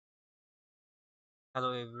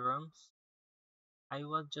Hello everyone. I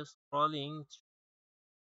was just scrolling through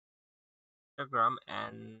Instagram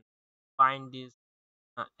and find this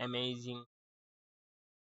amazing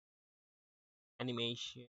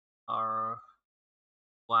animation or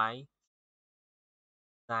Y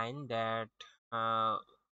sign that uh,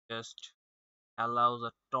 just allows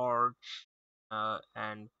a torch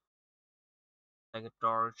and like a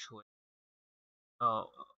torch with uh,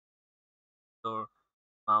 your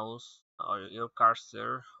mouse or your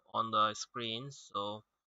cursor on the screen. So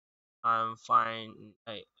I'm fine.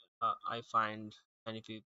 I find many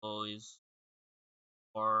people is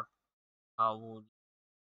for how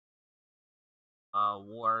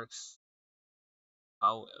works,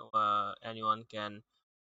 how anyone can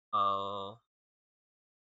uh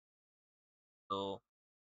so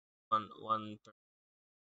one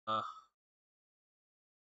uh,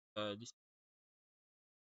 this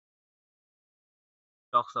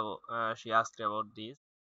talks about she asked about this.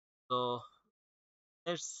 So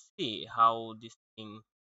let's see how this thing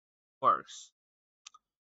works.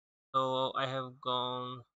 So I have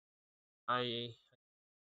gone I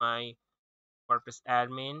my WordPress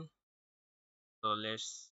admin. So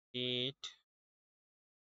let's see it.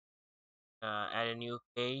 Add a new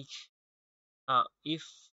page. If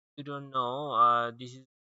you don't know, this is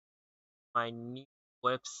my new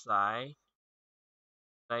website,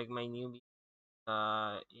 like my new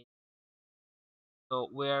so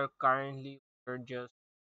we're just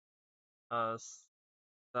uh,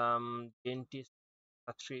 some dentist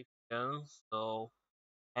subscriptions. So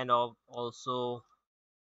and also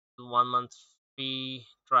 1 month free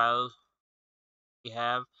trial we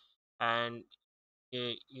have, and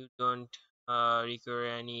you don't require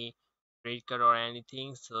any credit card or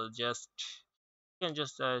anything. So just you can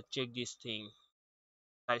just check this thing,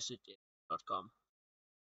 siteswithseo.com.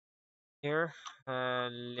 Here,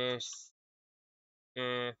 let's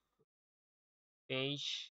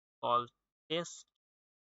page called test.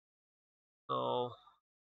 So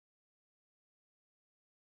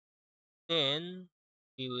then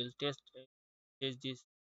we will test this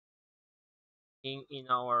thing in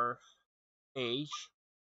our page,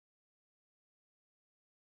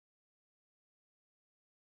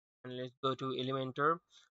 and let's go to Elementor.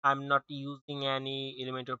 I'm not using any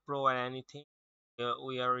Elementor Pro or anything.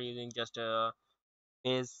 We are using just a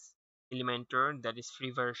base Elementor, that is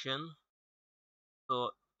free version,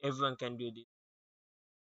 so everyone can do this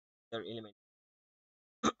their element.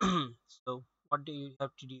 So what do you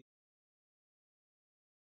have to do?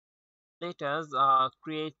 Let us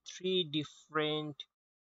create three different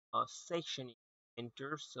section in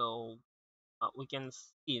Elementor, so we can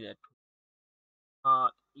see that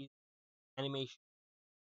is animation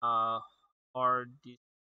uh, or this.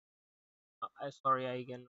 Sorry, I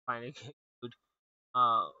can find a good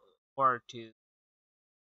uh, word to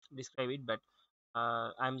describe it, but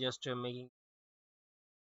I'm just making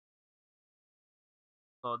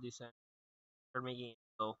for this and for making it.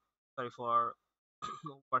 So sorry for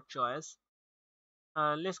word choice.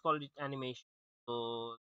 Let's call it animation.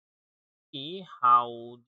 So see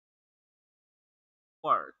how it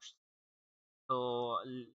works. So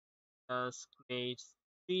let's create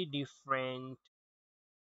three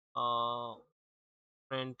uh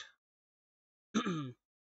different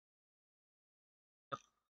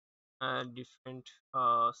different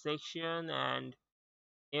section, and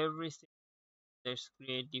every let's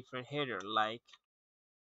create different header like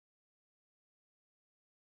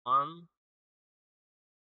one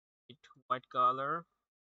with white color.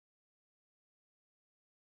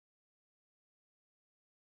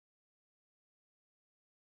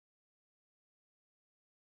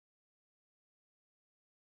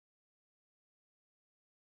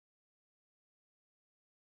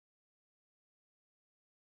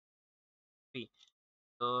 Three.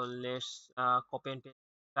 So let's copy and paste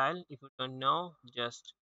style. If you don't know,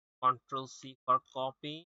 just Control C for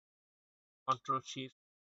copy, Control Shift.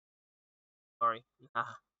 Sorry.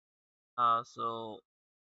 So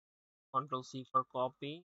Control C for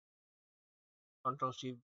copy, Control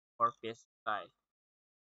Shift for paste style.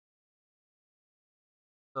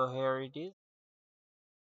 So here it is.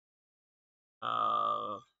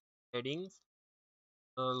 Uh, Headings.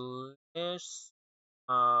 So let's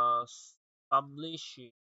uh, publish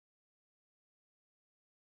it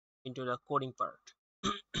into the coding part.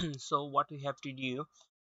 So what we have to do,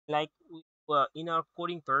 like in our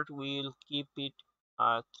coding part, we'll keep it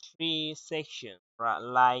three sections, right?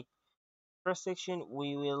 Like first section,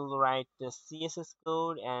 we will write the CSS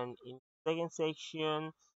code, and in second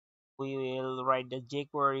section, we will write the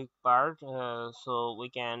jQuery part. So we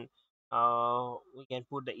can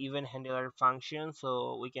put the event handler function,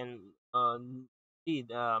 so we can see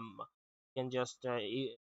the you can just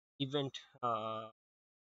event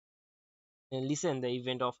listen the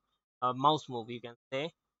event of mouse move, you can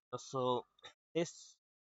say. So let's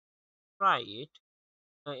try it.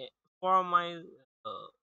 uh, for my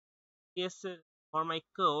yes, for my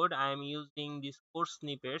code I am using this course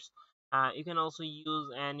snippets. You can also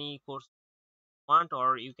use any course you want,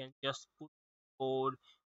 or you can just put code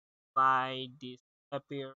inside this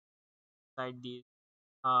appear inside this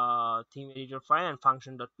theme editor file and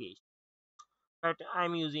function.php. But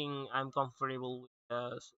I'm comfortable with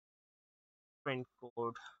the print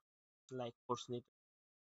code like course snippet.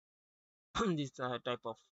 This type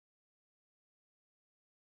of.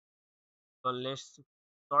 So let's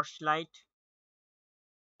torchlight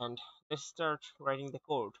and let's start writing the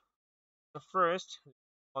code. So first,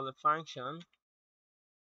 call the function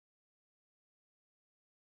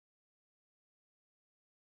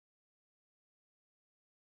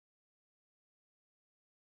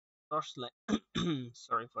torchlight.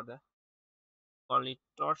 Sorry for that. Call it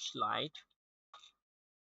torchlight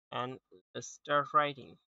and let's start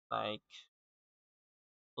writing like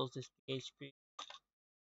close this PHP.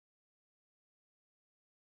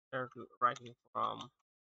 Start writing from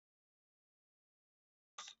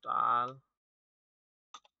style.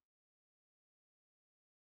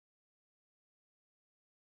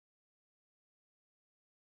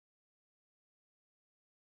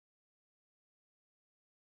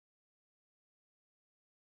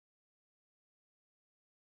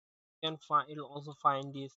 You can find you'll also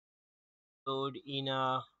find this code in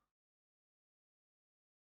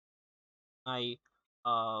my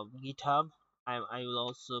GitHub. I will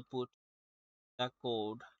also put the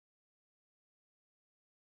code,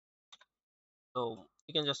 so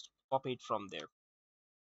you can just copy it from there.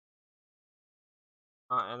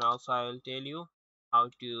 And also I will tell you how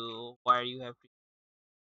to where you have to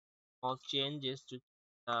small changes to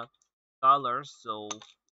the colors. So you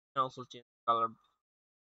can also change the color.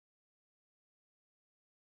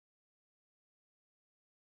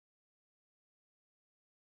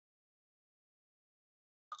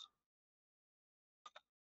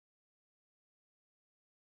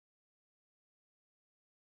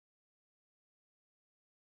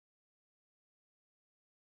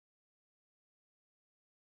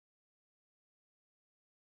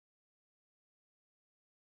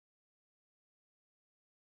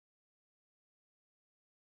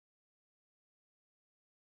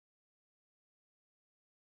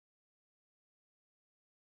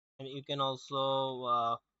 And you can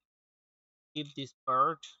also keep this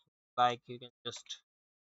part, like you can just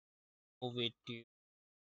move it to.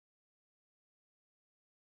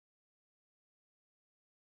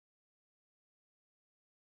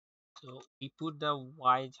 So we put the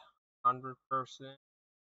white 100%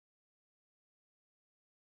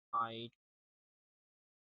 white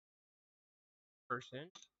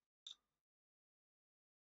percent,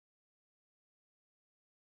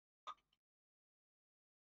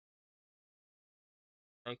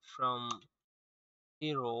 like from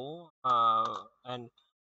 0, and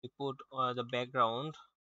we put the background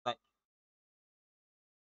like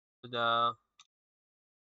to the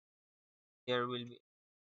there will be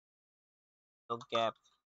no gap,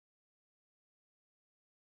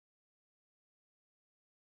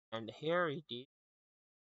 and here it is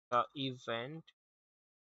the event.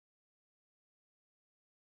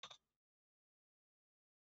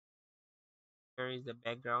 Here is the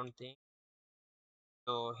background thing.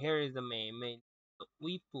 So here is the main. So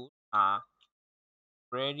we put a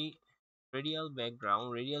radi radial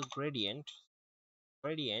background, radial gradient,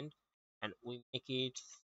 and we make it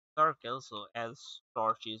circle. So as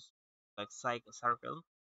torch is like circle,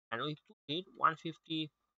 and we put it 150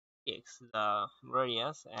 px the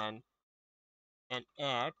radius, and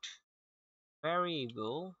add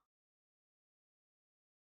variable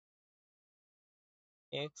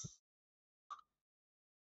x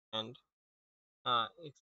and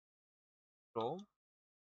x row,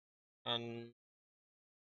 and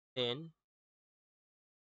then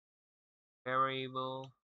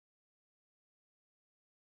variable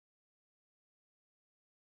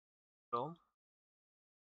row.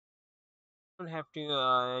 Don't have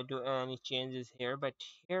to do any changes here, but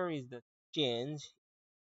here is the change.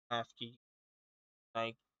 Have to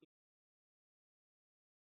like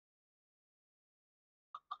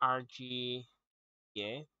rg,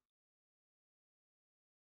 yeah,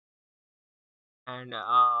 and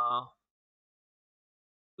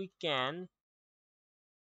we can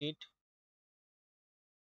hit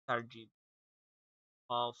rg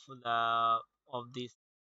of the of this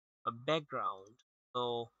background.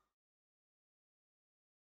 So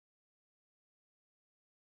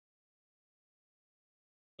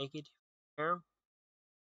take it here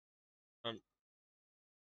and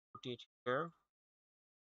put it here.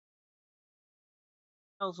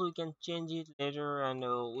 Also we can change it later, and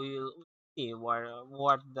we'll see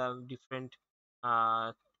what the different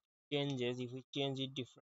uh, changes. If we change it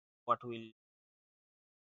different, what will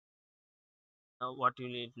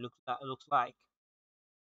it looks like.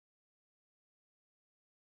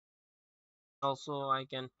 Also I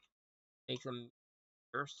can make some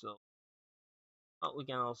here, so we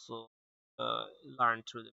can also learn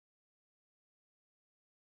through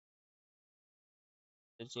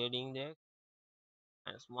the shading deck.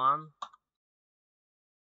 -1.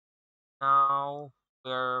 Now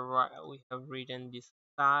we have written this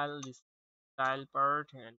style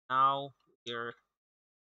part, and now we're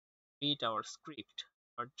read our script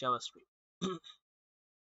or JavaScript.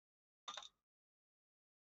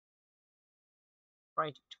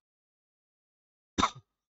 Write it.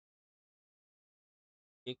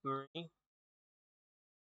 jQuery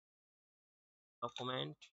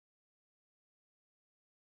document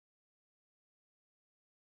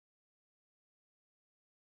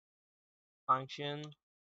function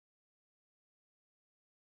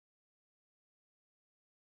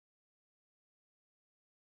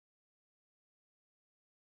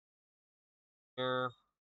here,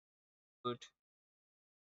 put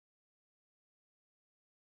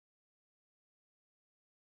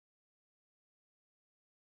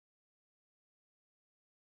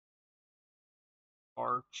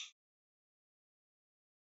torch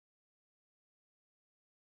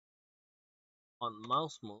on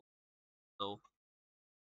mouse move, so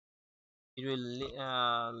it will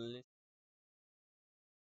list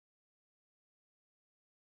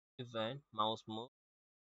event mouse move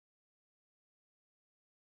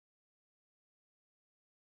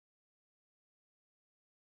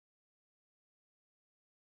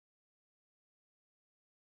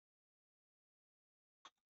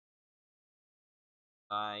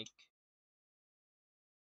like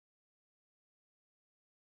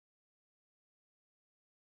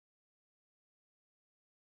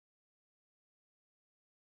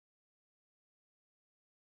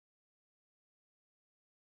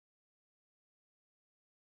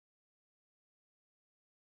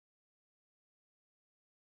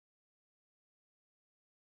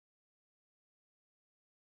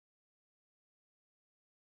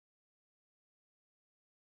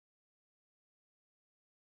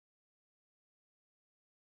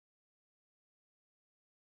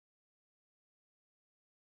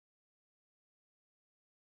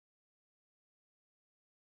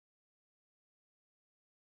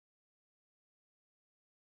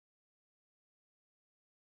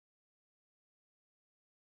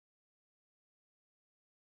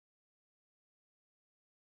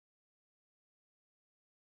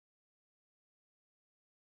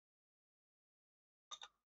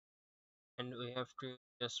and we have to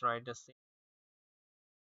just write the same.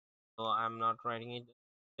 So I'm not writing it,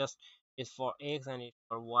 just it's for X and it's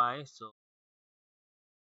for Y, so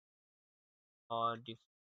or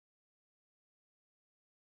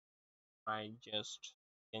right, just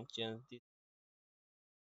can change this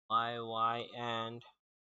Y, and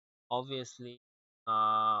obviously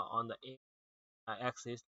on the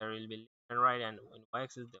axis there will be left and right, and on Y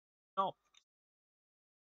axis the top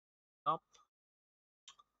top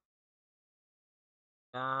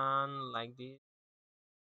done like this.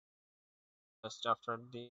 Just after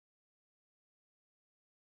the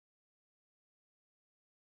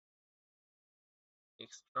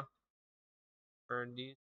extra for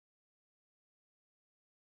this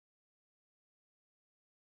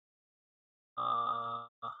uh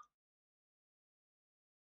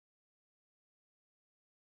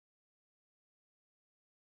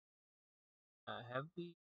have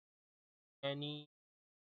we any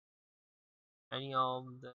of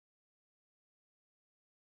the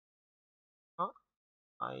huh?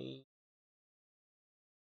 I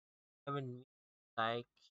haven't like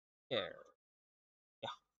here.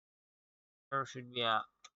 Yeah, there should be a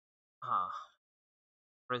uh,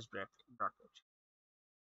 press bracket.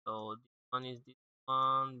 So this one is this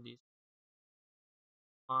one,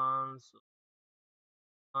 so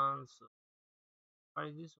what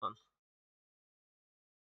is this one? So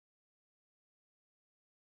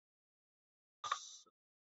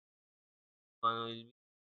one will be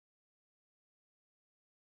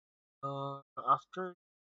after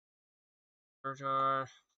further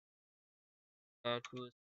that will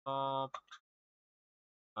stop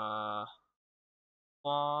uh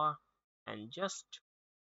for and just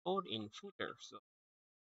code in footer. So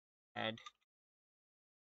add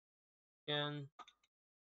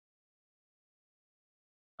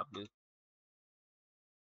w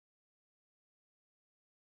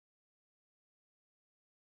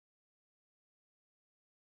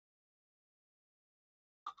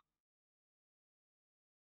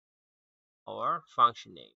our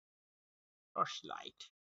function name, Torchlight.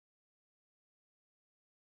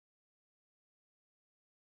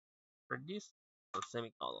 For this,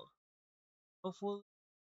 semicolon. Hopefully,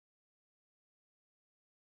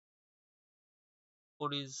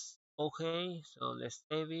 code is okay. So let's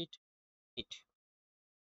save it. It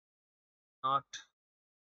not.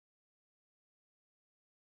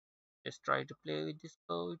 Let's try to play with this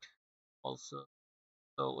code also.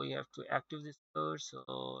 So we have to active this code. So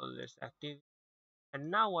let's active. And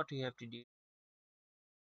now what we have to do,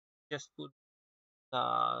 just put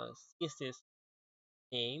the CSS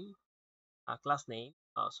name, class name.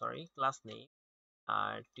 Sorry, class name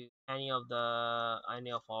to any of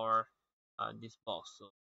our this box. So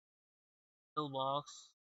fill box,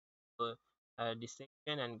 go this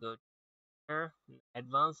section and go here,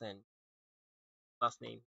 advanced and class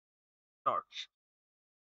name torch.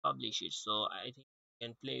 Publish it. So I think you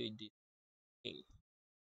can play with this thing.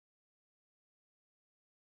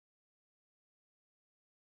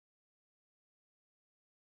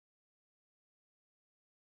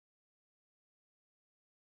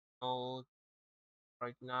 So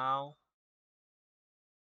right now,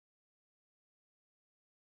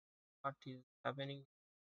 what is happening?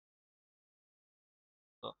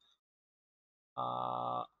 So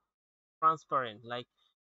uh, transparent like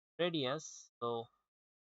radius. So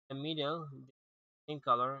the middle, the same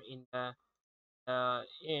color. In the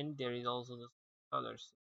end, there is also the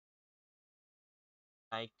colors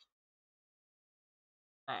like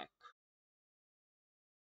black.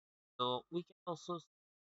 So we can also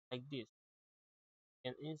like this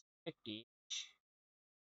and inspect it.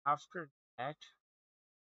 After that,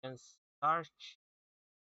 you can search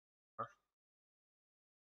or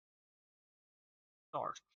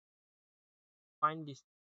torch. Find this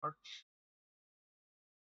torch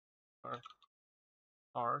or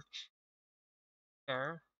torch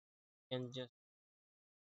here and just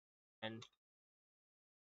and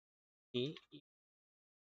see if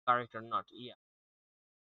correct or not. Yeah.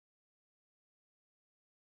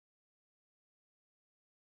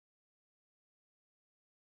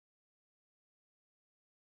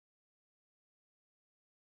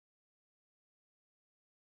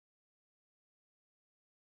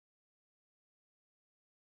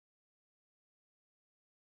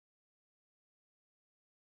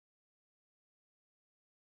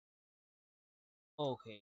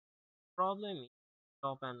 Okay. Problem is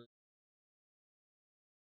top and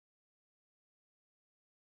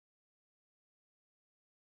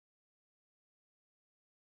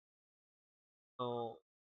so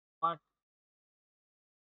what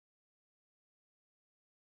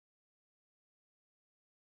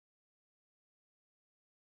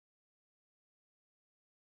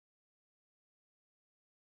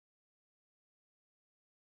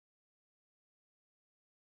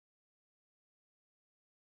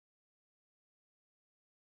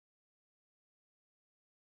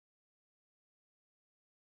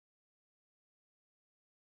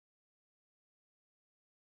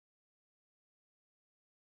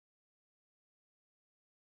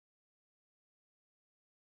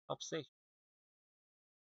top section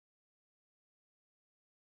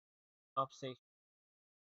top section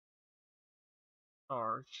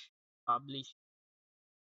torch publish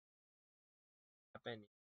happening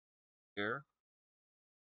here.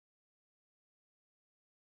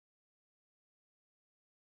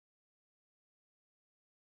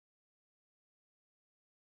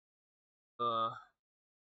 Uh,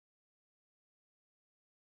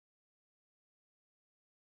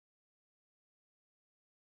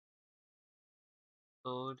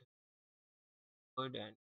 code code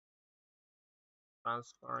and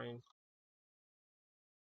transparent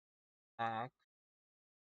back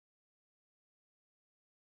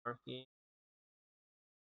working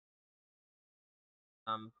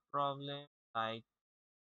some problem like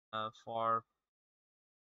for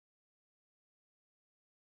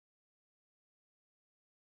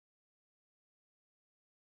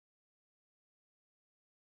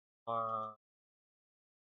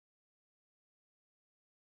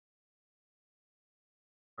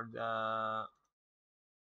the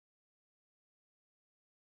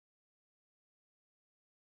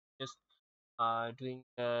just doing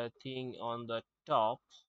the thing on the top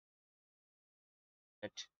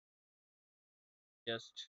that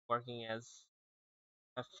just working as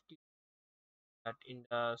FT but in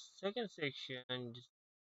the second section just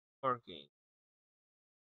working.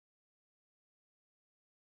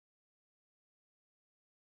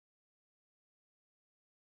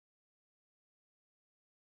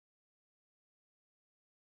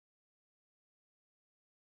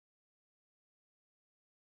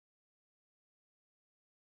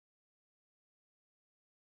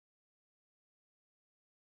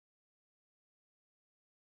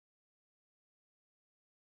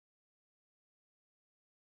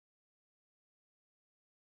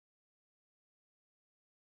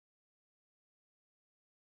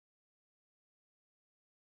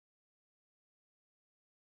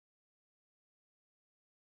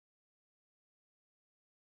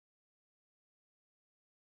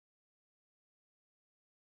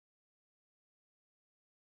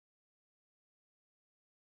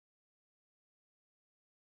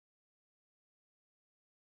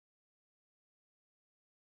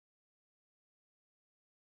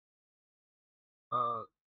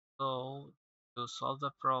 So to solve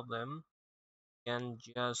the problem, you can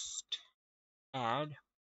just add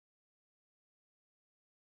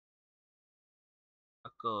a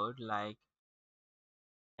code like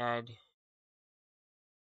add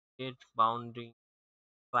it bounding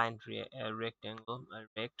client rectangle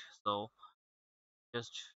rect. So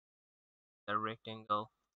just the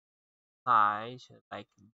rectangle size like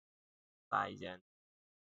size,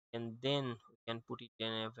 and then we can put it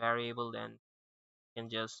in a variable, then we can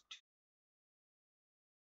just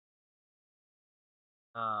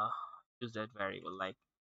uh, use that variable like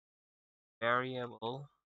variable.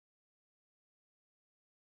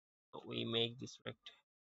 So we make this rect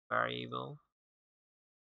variable,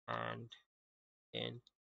 and then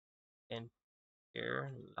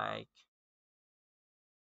here like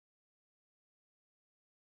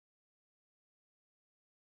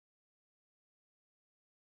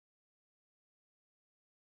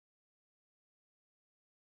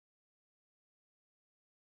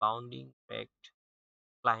bounding rect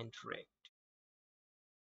client rect.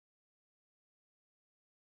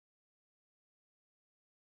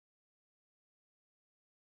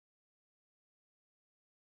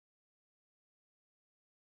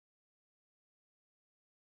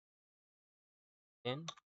 Then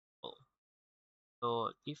oh,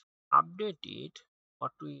 so if update it,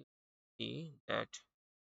 what we see that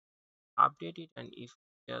update it, and if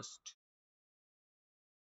just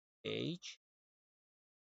page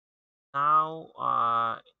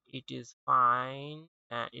now it is fine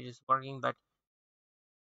and it is working, but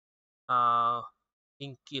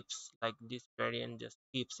thing keeps like this gradient just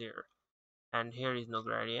keeps here, and here is no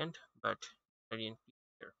gradient, but gradient keeps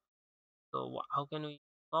here. So how can we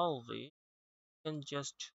solve it? We can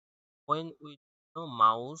just when we no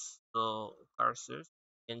mouse the cursors,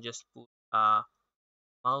 we can just put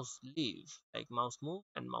mouse leave like mouse move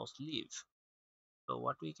and mouse leave. So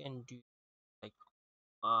what we can do like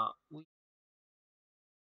we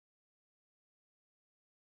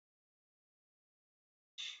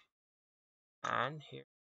and here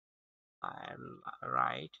I'll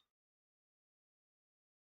write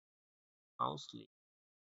mouse leave.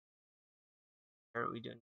 Here we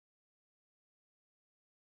don't.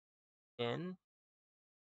 Then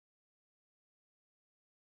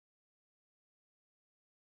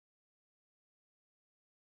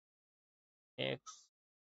X,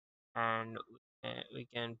 and we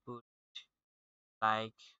can put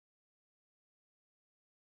like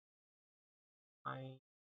 500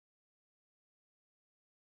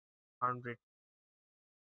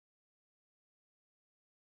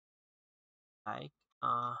 like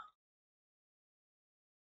uh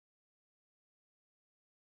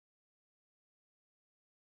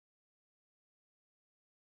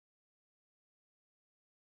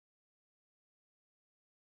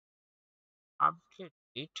update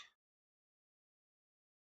it.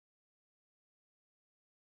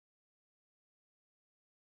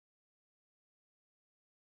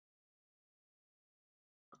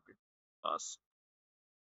 Update first,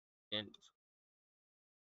 then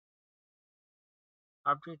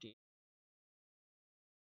update it,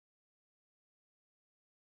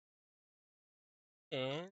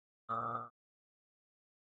 and uh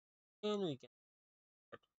then we can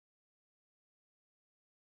set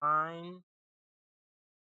find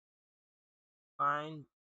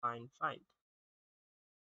find find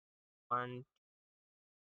one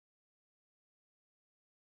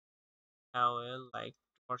LL like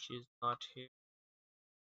torch is not here,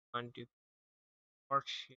 want to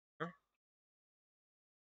torch here,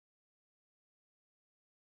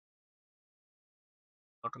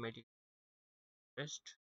 automatic rest.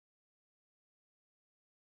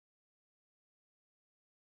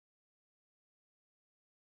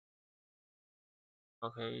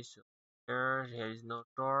 Okay, so here is no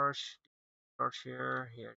torch, torch here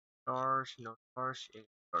torch, no torch,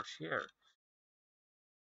 torch here.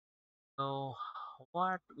 So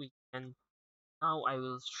what we can now, I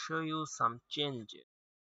will show you some changes,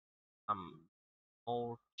 some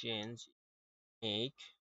more change make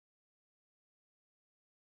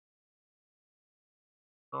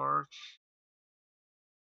torch.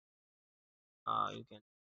 You can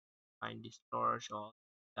find this torch all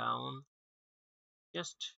down.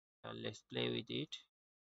 Just let's play with it.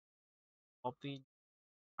 Copy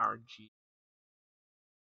RG,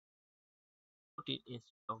 put it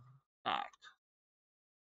instead of black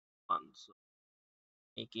one. So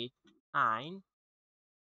make it 9,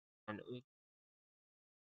 and we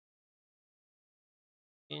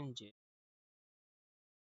change it.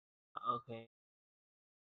 Okay,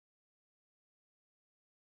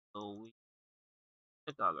 so we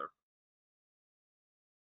the color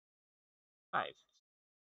 5.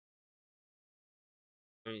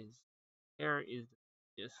 Here is here is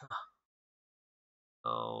this.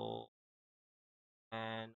 So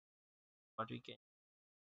and what we can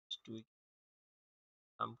do,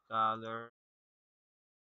 some color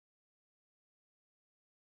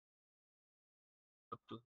up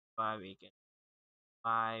to 5. We can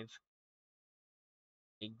 5,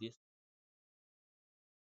 make this,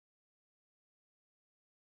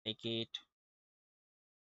 make it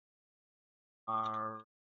our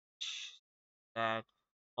that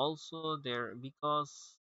also there,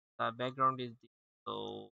 because the background is this,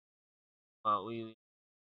 so we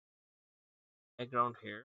background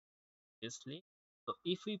here obviously. So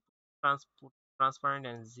if we put transparent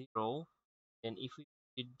and 0, then if we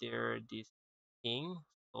put there this thing,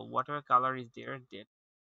 so whatever color is there, that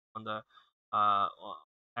on the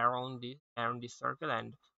around this circle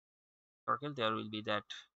and circle, there will be that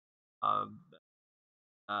uh,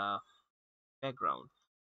 uh, background.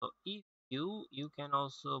 So if you can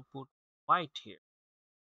also put white here,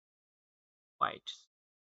 white,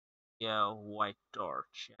 yeah, white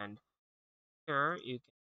torch, and here you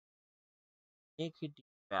can make it the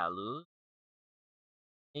value,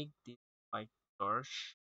 make this white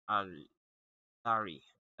torch a blurry,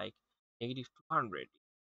 like -200,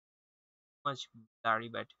 much blurry,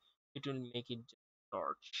 but it will make it just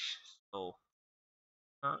torch. So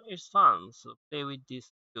it's fun. So play with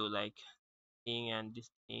this too, like thing and this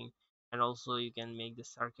thing, and also you can make the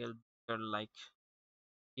circle bigger, like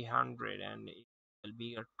 300, and it will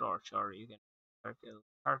be a torch, or you can circle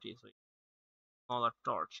 30, so it's smaller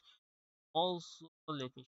torch. Also,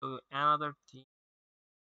 let me show you another thing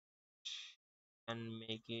and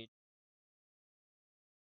make it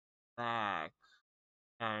black,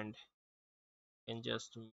 and can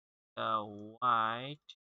just make the white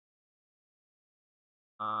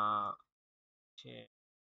uh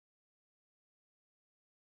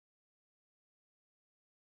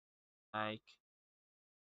like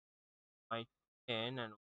white 10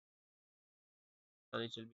 and a little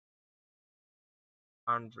bit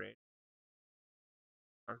 100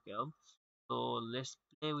 circle. So let's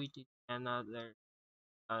play with it another,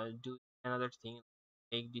 do another thing,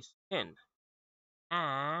 make this 10,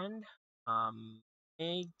 and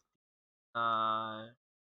make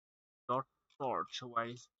dot torch. Where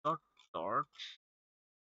is dot torch?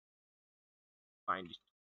 Find it.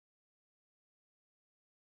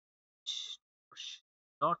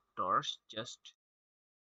 Dot torch, just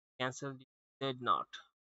cancel the did not.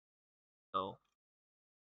 So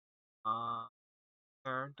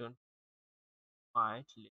here don't white,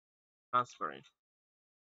 transparent,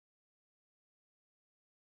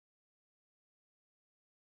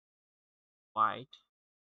 white,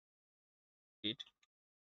 it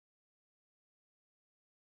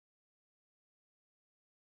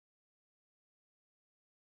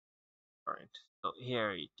current. So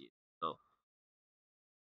here it is. So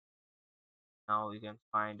now you can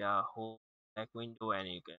find a whole black window, and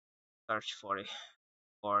you can search for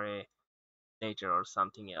a later or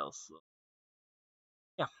something else. So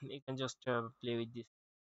yeah, you can just play with this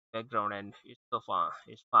background, and it's so fun.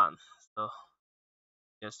 It's fun. So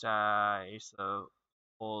just it's a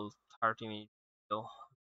whole 30 minutes. So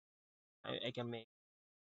I can make.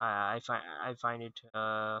 I find it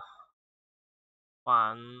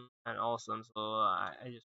fun and awesome. So I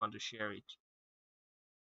just want to share it.